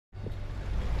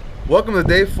Welcome to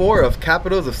day 4 of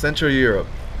Capitals of Central Europe.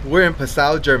 We're in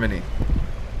Passau, Germany.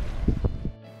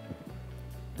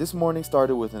 This morning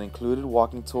started with an included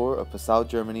walking tour of Passau,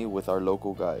 Germany with our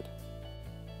local guide.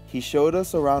 He showed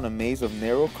us around a maze of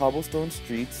narrow cobblestone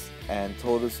streets and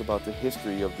told us about the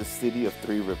history of the city of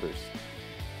three rivers.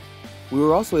 We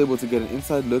were also able to get an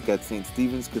inside look at St.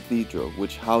 Stephen's Cathedral,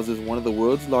 which houses one of the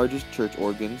world's largest church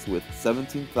organs with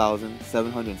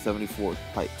 17,774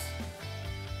 pipes.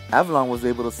 Avalon was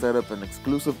able to set up an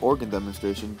exclusive organ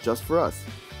demonstration just for us.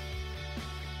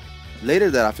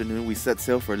 Later that afternoon, we set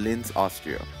sail for Linz,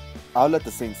 Austria. I'll let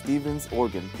the St. Stephen's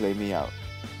organ play me out.